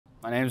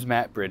My name's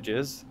Matt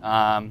Bridges.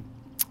 I'll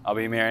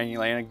be marrying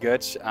Elayna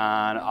Gutch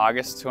on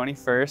August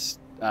 21st,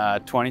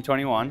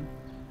 2021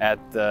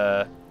 at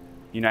the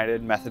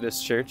United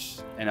Methodist Church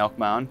in Elk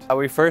Mound.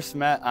 We first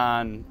met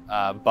on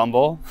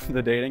Bumble,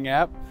 the dating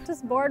app.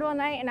 Just bored one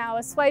night and I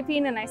was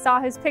swiping and I saw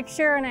his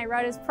picture and I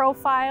read his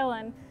profile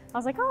and I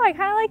was like, oh, I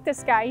kind of like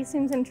this guy. He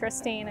seems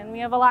interesting and we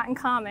have a lot in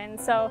common.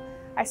 So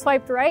I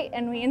swiped right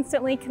and we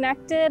instantly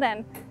connected,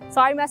 and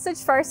so I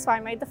messaged first, so I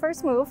made the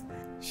first move.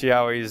 She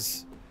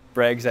always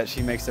brags that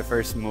she makes the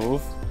first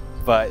move,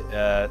 but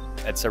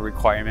it's a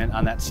requirement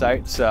on that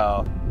site,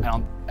 so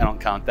I don't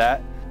count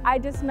that. I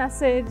just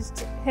messaged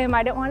him.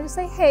 I didn't want to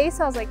say hey,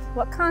 so I was like,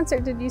 what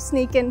concert did you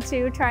sneak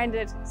into, trying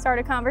to start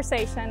a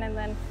conversation, and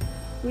then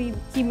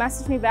he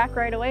messaged me back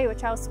right away,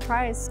 which I was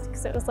surprised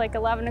because it was like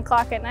 11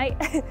 o'clock at night.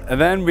 And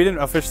then we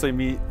didn't officially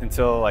meet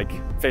until like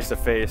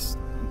face-to-face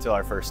until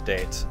our first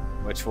date,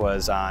 which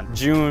was on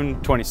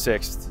June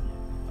 26th,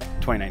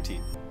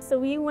 2019. So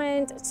we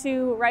went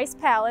to Rice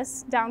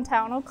Palace,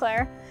 downtown Eau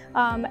Claire,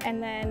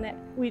 and then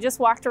we just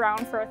walked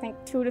around for I think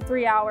 2 to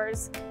 3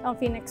 hours on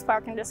Phoenix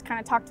Park and just kind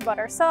of talked about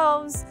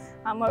ourselves,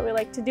 what we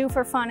like to do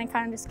for fun, and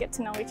kind of just get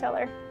to know each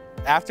other.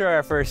 After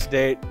our first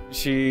date,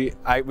 we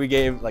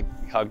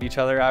hugged each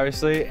other,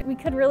 obviously. We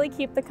could really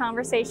keep the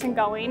conversation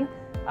going.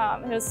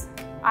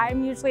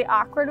 I'm usually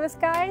awkward with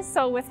guys,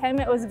 so with him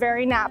it was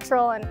very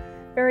natural and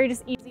very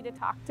just easy to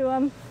talk to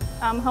him.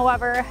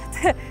 However, at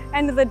the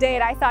end of the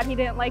date, I thought he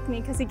didn't like me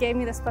because he gave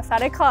me this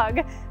pathetic hug.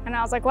 And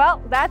I was like,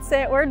 well, that's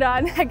it, we're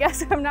done. I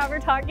guess I'm never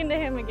talking to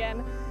him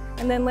again.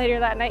 And then later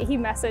that night, he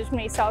messaged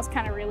me, so I was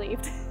kind of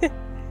relieved.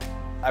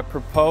 I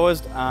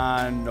proposed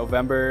on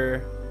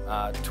November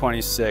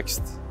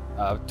 26th,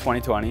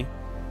 2020,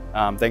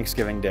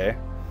 Thanksgiving Day.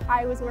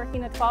 I was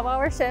working a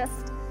 12-hour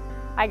shift.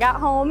 I got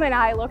home and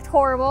I looked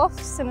horrible,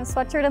 just in a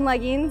sweatshirt and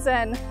leggings,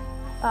 and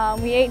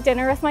we ate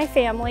dinner with my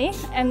family,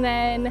 and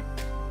then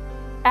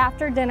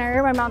after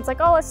dinner, my mom's like,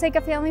 oh, let's take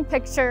a family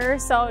picture.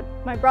 So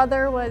my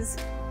brother was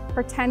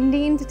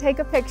pretending to take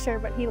a picture,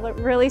 but he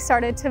really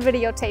started to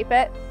videotape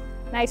it.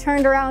 And I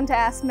turned around to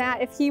ask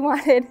Matt if he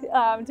wanted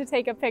to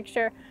take a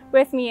picture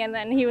with me, and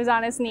then he was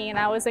on his knee, and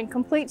I was in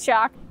complete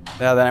shock.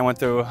 Yeah, then I went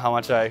through how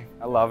much I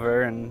love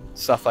her and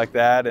stuff like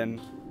that, and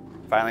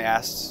finally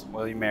asked,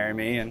 will you marry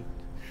me? And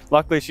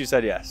luckily she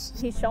said yes.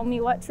 He showed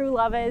me what true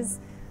love is.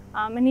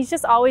 And he's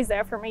just always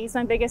there for me. He's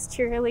my biggest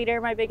cheerleader,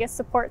 my biggest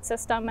support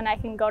system, and I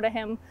can go to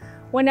him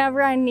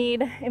whenever I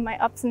need in my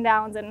ups and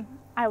downs, and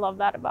I love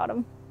that about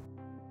him.